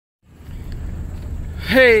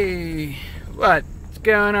Hey, what's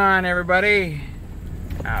going on, everybody?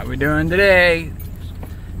 How we doing today?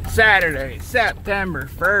 Saturday, September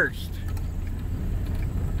 1st.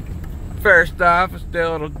 First off, let's do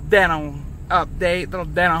a little dental update, little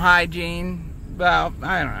dental hygiene. Well,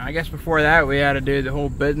 I don't know, I guess before that we had to do the whole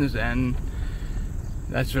business end.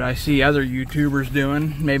 That's what I see other YouTubers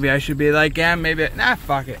doing. Maybe I should be like them, maybe, nah,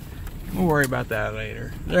 fuck it. We'll worry about that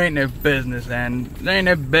later. There ain't no business end. There ain't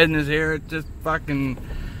no business here. It's just fucking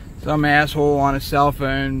some asshole on a cell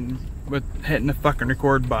phone with hitting the fucking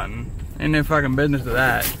record button. Ain't no fucking business to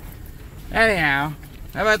that. Anyhow,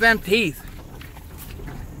 how about them teeth?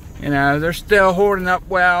 You know, they're still holding up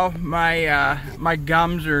well. My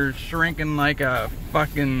gums are shrinking like a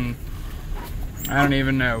fucking, I don't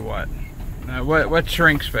even know what. What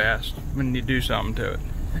shrinks fast when you do something to it?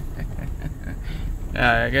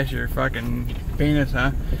 I guess your fucking penis,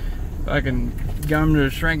 huh? Fucking gums are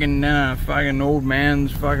shrinking down a fucking old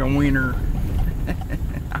man's fucking wiener.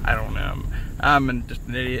 I don't know. I'm just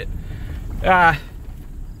an idiot.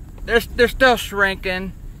 They're still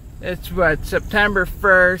shrinking. It's what, September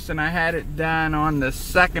 1st, and I had it done on the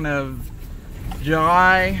 2nd of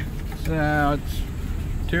July. So it's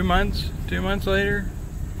 2 months. 2 months later.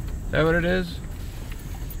 Is that what it is?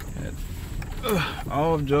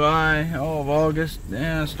 All of July, all of August,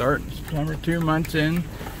 yeah, starting September, 2 months in.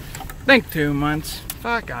 I think 2 months.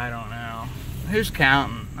 Fuck, I don't know. Who's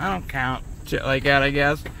counting? I don't count shit like that, I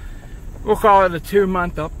guess. We'll call it a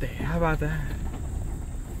 2-month update. How about that?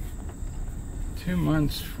 2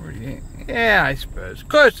 months, 48. Yeah, I suppose.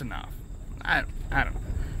 Close enough. I don't know.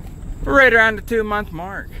 We're right around the 2-month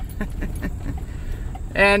mark.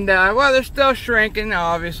 And, well, they're still shrinking,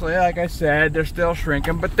 obviously. Like I said, they're still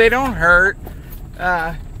shrinking, but they don't hurt.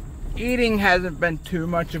 Eating hasn't been too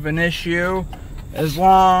much of an issue. As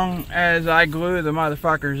long as I glue the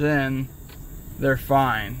motherfuckers in, they're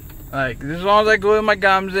fine. Like, as long as I glue my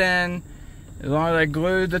gums in, as long as I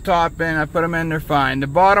glue the top in, I put them in, they're fine. The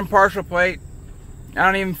bottom partial plate, I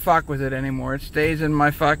don't even fuck with it anymore. It stays in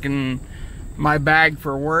my fucking, my bag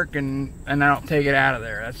for work, and I don't take it out of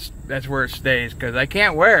there. That's where it stays, because I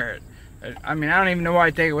can't wear it. I mean, I don't even know why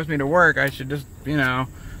I take it with me to work. I should just, you know,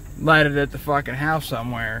 light it at the fucking house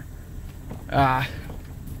somewhere.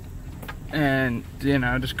 And, you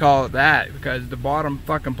know, just call it that, because the bottom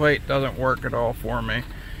fucking plate doesn't work at all for me.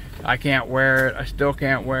 I can't wear it. I still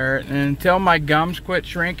can't wear it. And until my gums quit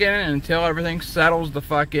shrinking, and until everything settles the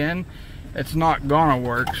fuck in, it's not gonna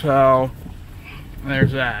work. So,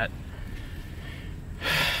 there's that.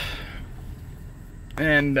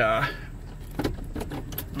 And, I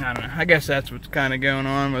don't know. I guess that's what's kind of going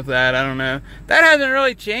on with that. I don't know. That hasn't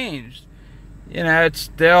really changed. You know, it's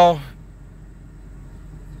still,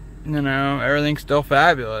 you know, everything's still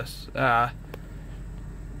fabulous.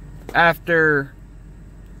 After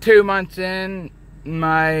 2 months in,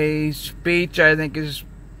 my speech, I think, is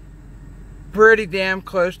pretty damn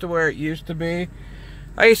close to where it used to be.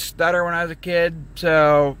 I used to stutter when I was a kid,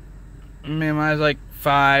 so, I mean, when I was like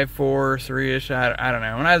 5, 4, 3-ish, I don't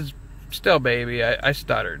know. When I was still a baby, I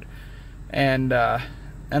stuttered. And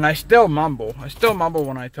I still mumble. I still mumble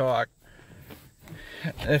when I talk.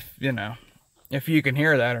 If, you know, if you can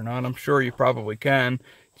hear that or not, I'm sure you probably can.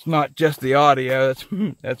 It's not just the audio,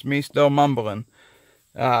 that's me still mumbling.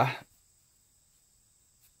 But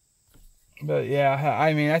yeah,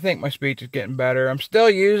 I mean, I think my speech is getting better. I'm still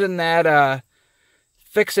using that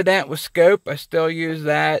Fixodent with scope. I still use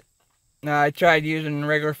that. I tried using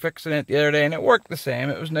regular Fixodent the other day, and it worked the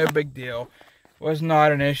same. It was no big deal. It was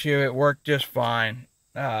not an issue. It worked just fine.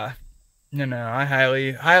 You know, I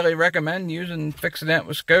highly recommend using Fixodent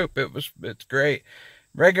with scope. It's great.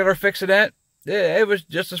 Regular Fixodent, it was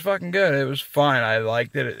just as fucking good. It was fine. I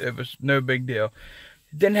liked it. It was no big deal.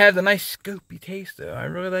 It didn't have the nice scopy taste, though. I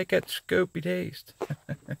really like that scopy taste.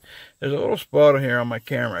 There's a little spot here on my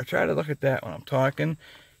camera. I try to look at that when I'm talking.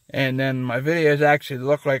 And then my videos actually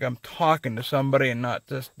look like I'm talking to somebody and not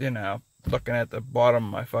just, you know, looking at the bottom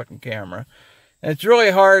of my fucking camera. And it's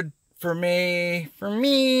really hard for me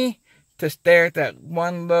to stare at that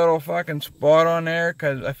one little fucking spot on there,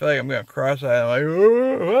 because I feel like I'm going to cross eyed. I'm like,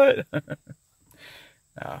 oh,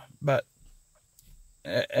 what? But,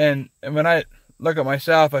 and when I look at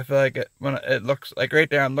myself, I feel like when it looks like right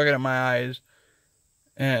there, I'm looking at my eyes,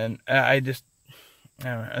 and I don't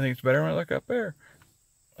know, I think it's better when I look up there.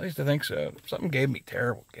 At least I think so. Something gave me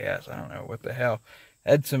terrible gas. I don't know what the hell.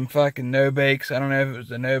 I had some fucking no-bakes. I don't know if it was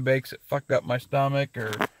the no-bakes that fucked up my stomach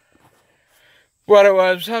or what it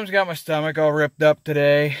was. Something's got my stomach all ripped up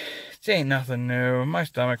today. It ain't nothing new. My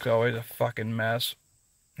stomach's always a fucking mess.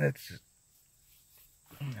 It's,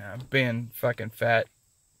 being fucking fat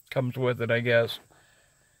comes with it, I guess.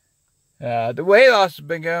 The weight loss has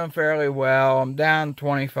been going fairly well. I'm down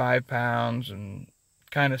 25 pounds and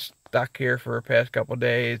kind of stuck here for the past couple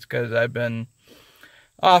days because I've been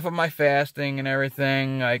off of my fasting and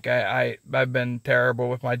everything. Like I've been terrible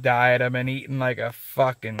with my diet. I've been eating like a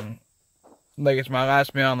fucking, like it's my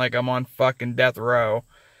last meal and like I'm on fucking death row.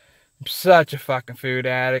 I'm such a fucking food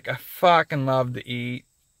addict. I fucking love to eat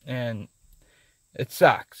and it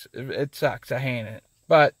sucks. It sucks. I hate it.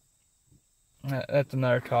 But that's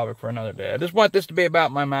another topic for another day. I just want this to be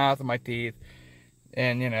about my mouth and my teeth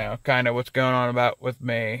and, you know, kind of what's going on about with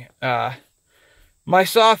me. My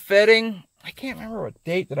soft fitting, I can't remember what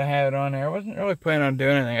date that I had it on there. I wasn't really planning on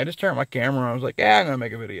doing anything. I just turned my camera on. I was like, yeah, I'm going to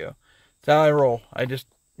make a video. That's how I roll. I just,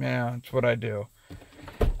 yeah, that's what I do.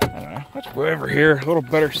 I don't know. Let's go over here. A little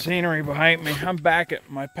better scenery behind me. I'm back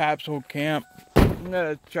at my Pap's old camp. I'm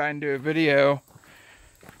going to try and do a video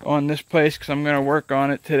on this place because I'm going to work on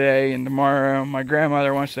it today and tomorrow. My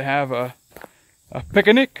grandmother wants to have a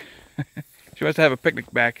picnic. She wants to have a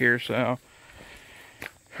picnic back here, so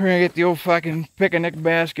we're going to get the old fucking picnic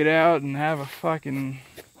basket out and have a fucking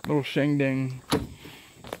little shing-ding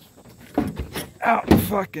out in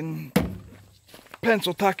fucking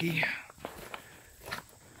Pennsylvania.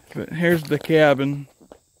 But here's the cabin.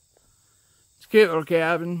 It's a cute little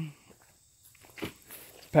cabin.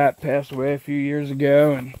 Pat passed away a few years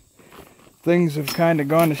ago and things have kind of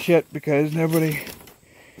gone to shit because nobody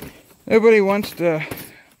wants to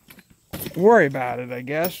worry about it, I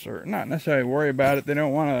guess, or not necessarily worry about it. They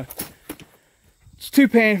don't want to, it's too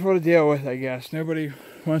painful to deal with, I guess. Nobody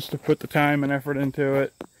wants to put the time and effort into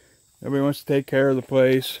it. Nobody wants to take care of the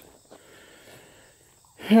place,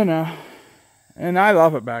 you know. And I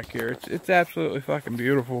love it back here. It's absolutely fucking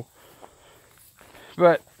beautiful.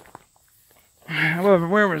 But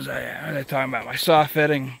where was I at? What was I talking about? My soft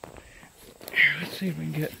fitting. Here, let's see if we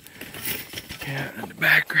can get cat in the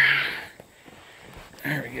background.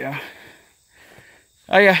 There we go.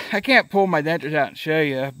 I can't pull my dentures out and show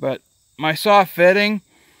you, but my soft fitting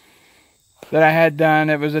that I had done,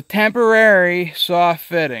 it was a temporary soft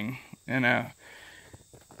fitting, you know.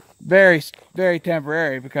 Very, very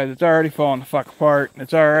temporary because it's already falling the fuck apart.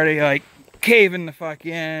 It's already like caving the fuck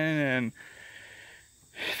in, and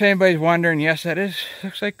if anybody's wondering, yes, that is,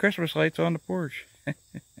 looks like Christmas lights on the porch.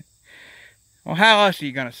 Well, how else are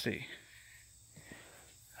you gonna see?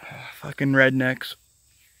 Oh, fucking rednecks.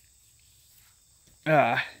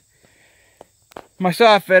 My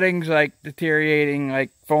soft fitting's like deteriorating,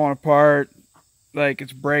 like falling apart, like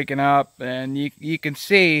it's breaking up, and you can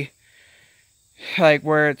see like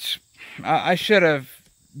where it's, I should have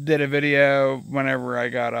did a video whenever I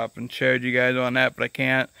got up and showed you guys on that, but I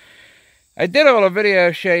can't. I did a little video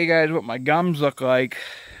to show you guys what my gums look like.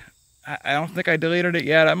 I don't think I deleted it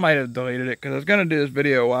yet. I might have deleted it because I was going to do this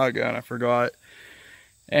video a while ago and I forgot.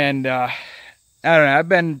 And I don't know. I've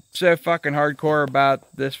been so fucking hardcore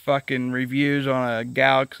about this fucking reviews on a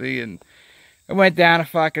Galaxy, and I went down a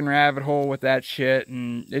fucking rabbit hole with that shit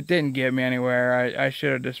and it didn't get me anywhere. I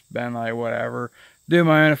should have just been like, whatever. Do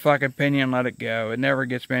my own fucking opinion, let it go. It never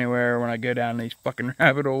gets me anywhere when I go down these fucking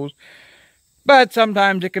rabbit holes. But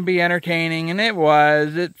sometimes it can be entertaining, and it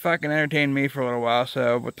was. It fucking entertained me for a little while,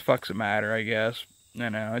 so what the fuck's the matter, I guess.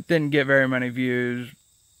 You know, it didn't get very many views.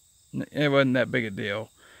 It wasn't that big a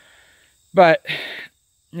deal. But,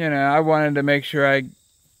 you know, I wanted to make sure I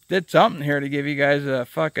did something here to give you guys a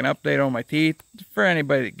fucking update on my teeth. For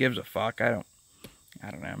anybody that gives a fuck, I don't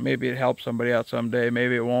know. Maybe it helps somebody out someday.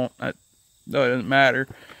 Maybe it won't. No, it doesn't matter.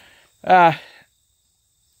 But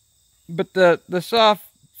the soft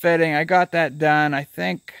fitting, I got that done. I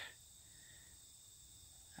think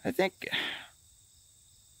I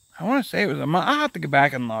want to say it was a month. I'll have to go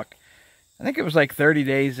back and look. I think it was like 30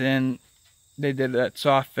 days in they did that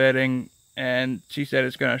soft fitting, and she said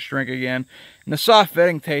it's going to shrink again. And the soft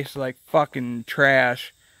fitting tastes like fucking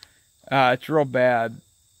trash. It's real bad.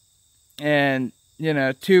 And, you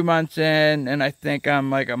know, 2 months in, and I think I'm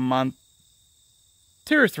like a month,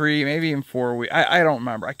 2 or 3, maybe even 4 weeks. I don't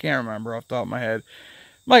remember. I can't remember off the top of my head.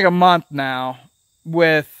 Like a month now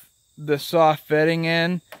with the soft fitting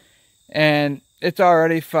in, and it's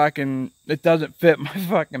already fucking, it doesn't fit my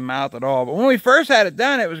fucking mouth at all. But when we first had it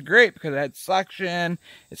done, it was great because it had suction.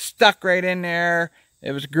 It stuck right in there.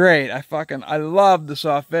 It was great. I loved the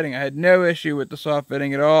soft fitting. I had no issue with the soft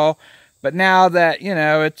fitting at all. But now that, you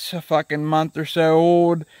know, it's a fucking month or so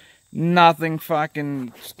old, nothing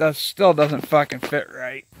fucking, still doesn't fucking fit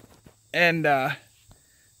right. And,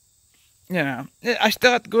 you know, I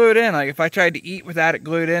still have to glue it in. Like, if I tried to eat without it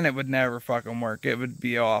glued in, it would never fucking work. It would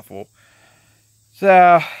be awful.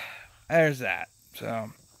 So, there's that.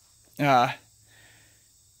 So,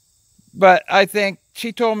 but I think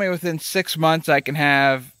she told me within 6 months I can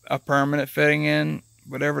have a permanent fitting in,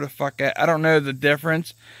 whatever the fuck. I don't know the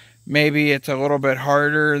difference. Maybe it's a little bit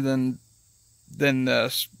harder than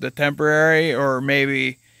the temporary, or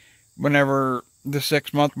maybe whenever the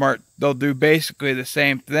 6 month mark, they'll do basically the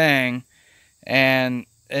same thing, and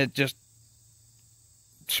it just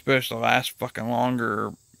supposed to last fucking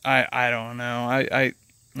longer. I don't know. I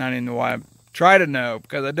don't even know why I try to know,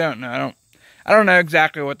 because I don't know. I don't know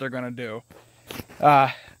exactly what they're gonna do.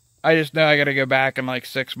 I just know I gotta go back in like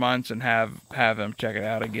 6 months and have them check it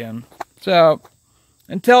out again. So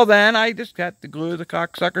until then, I just got to glue the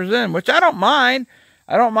cocksuckers in, which I don't mind.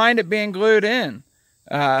 I don't mind it being glued in.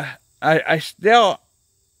 I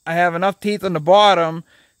have enough teeth on the bottom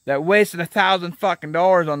that wasting $1,000 fucking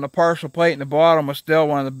on the partial plate in the bottom was still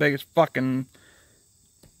one of the biggest fucking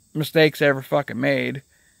mistakes I ever fucking made.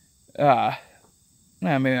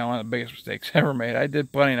 Maybe not one of the biggest mistakes ever made. I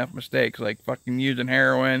did plenty enough mistakes, like fucking using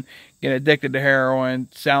heroin, getting addicted to heroin,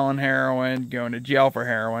 selling heroin, going to jail for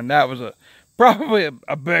heroin. That was probably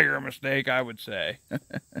a bigger mistake, I would say.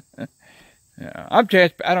 Yeah, I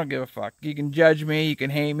don't give a fuck. You can judge me, you can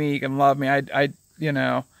hate me, you can love me.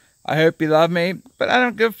 I hope you love me, but I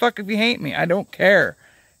don't give a fuck if you hate me. I don't care.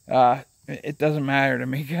 It doesn't matter to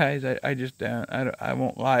me, guys. I just don't. I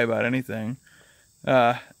won't lie about anything.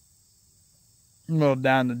 I'm a little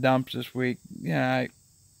down the dumps this week. Yeah,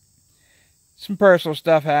 some personal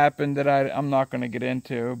stuff happened that I'm not going to get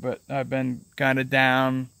into, but I've been kind of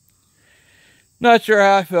down. Not sure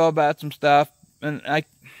how I feel about some stuff, and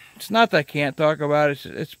it's not that I can't talk about it.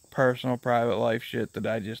 It's personal, private life shit that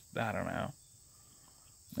I don't know.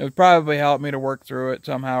 It would probably help me to work through it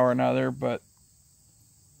somehow or another, but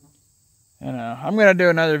I'm going to do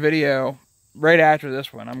another video right after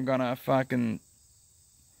this one. I'm going to fucking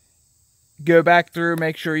go back through,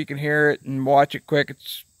 make sure you can hear it, and watch it quick.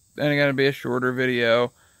 It's only going to be a shorter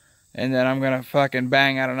video, and then I'm going to fucking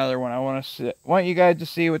bang out another one. I want you guys to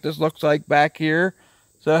see what this looks like back here.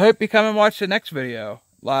 So I hope you come and watch the next video.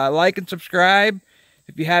 Like and subscribe.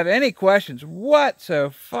 If you have any questions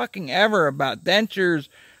whatsoever about dentures,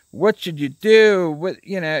 what should you do?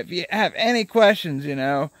 If you have any questions,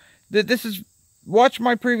 watch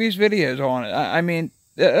my previous videos on it. I mean,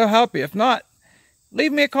 it'll help you. If not,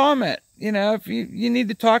 leave me a comment. If you need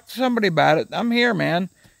to talk to somebody about it, I'm here, man.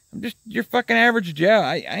 I'm just your fucking average Joe.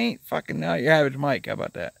 I ain't fucking your average Mike. How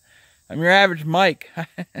about that? I'm your average Mike.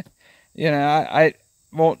 I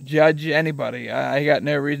won't judge anybody. I got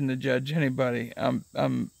no reason to judge anybody. I'm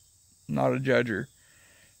not a judger.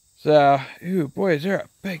 So, ooh, boy, is there a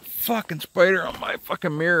big fucking spider on my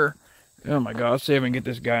fucking mirror. Oh my god, let's see if I can get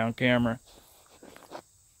this guy on camera.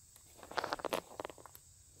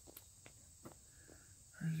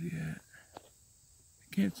 Where's he at?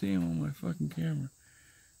 I can't see him on my fucking camera.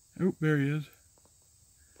 Oh, there he is.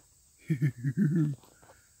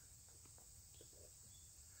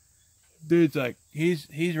 Dude's like,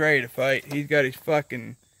 he's ready to fight. He's got his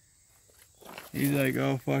fucking, he's like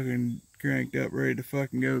all fucking cranked up, ready to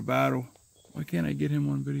fucking go to battle. Why can't I get him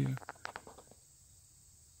on video?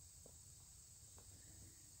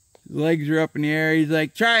 His legs are up in the air. He's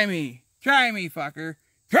like, try me, fucker,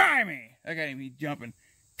 try me. I got him, he's jumping.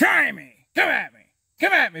 Try me, come at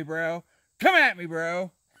me, bro, come at me,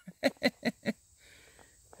 bro.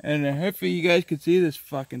 And hopefully you guys can see this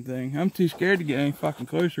fucking thing. I'm too scared to get any fucking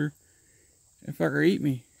closer. That fucker eat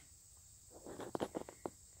me.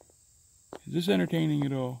 Is this entertaining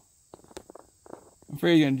at all? I'm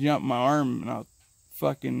afraid he's gonna jump my arm and I'll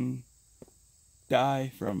fucking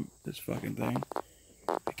die from this fucking thing.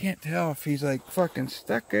 I can't tell if he's like fucking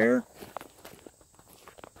stuck there.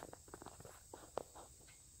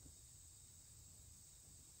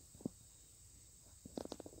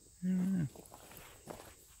 I don't know.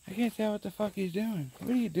 I can't tell what the fuck he's doing.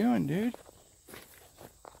 What are you doing, dude?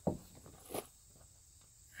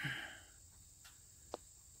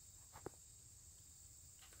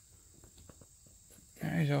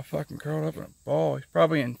 He's all fucking curled up in a ball. He's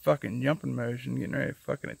probably in fucking jumping motion, getting ready to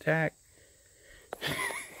fucking attack.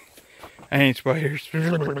 I ain't spiders.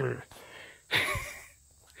 That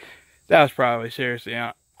was probably seriously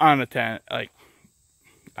on a 10. Like,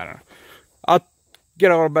 I don't know. I'll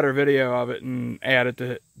get a little better video of it and add it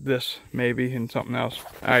to this maybe and something else.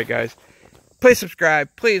 Alright, guys. Please subscribe.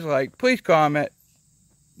 Please like. Please comment.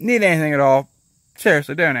 Need anything at all.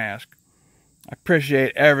 Seriously, don't ask. I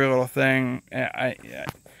appreciate every little thing.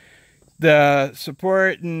 The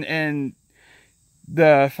support and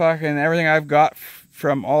the fucking everything I've got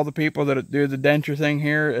from all the people that do the denture thing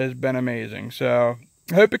here has been amazing. So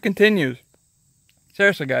I hope it continues.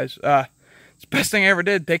 Seriously, guys, it's the best thing I ever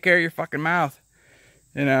did. Take care of your fucking mouth.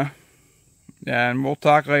 Yeah, and we'll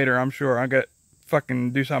talk later, I'm sure. I got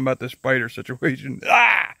fucking do something about this spider situation.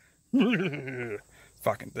 Ah!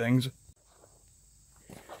 Fucking things.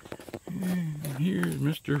 And here's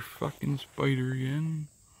Mr. fucking Spider again.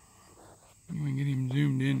 I'm gonna get him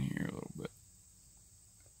zoomed in here a little bit.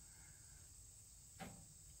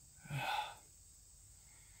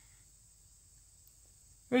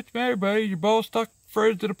 What's the matter, buddy? Your ball stuck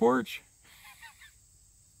froze to the porch?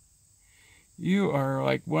 You are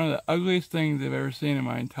like one of the ugliest things I've ever seen in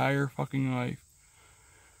my entire fucking life.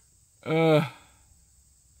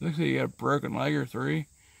 Looks like you got a broken leg or 3.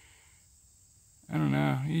 I don't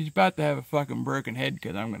know. He's about to have a fucking broken head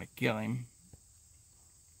because I'm gonna kill him.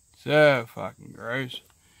 So fucking gross.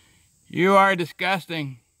 You are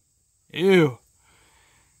disgusting. Ew.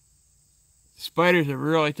 Spiders have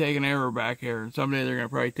really taken over back here, and someday they're gonna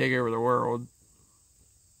probably take over the world.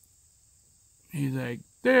 He's like,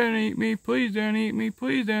 don't eat me, please don't eat me,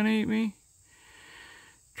 please don't eat me.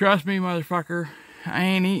 Trust me, motherfucker. I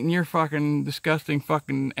ain't eating your fucking disgusting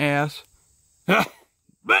fucking ass. Come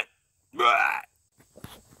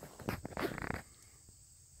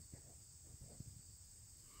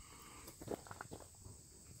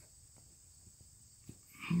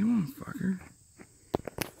on, fucker.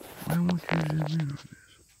 Why won't you zoom in on this?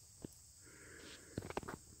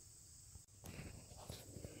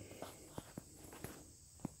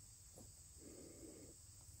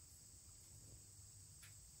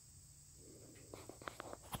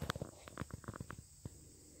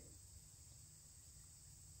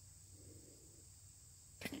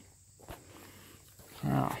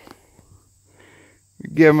 Oh.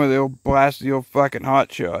 Give him the old blast, the old fucking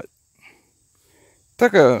hot shot.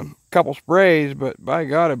 Took a couple sprays, but by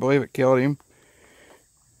God, I believe it killed him.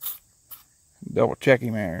 Double check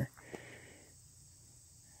him there.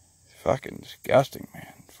 Fucking disgusting,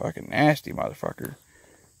 man. Fucking nasty motherfucker.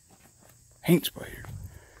 Hate spiders.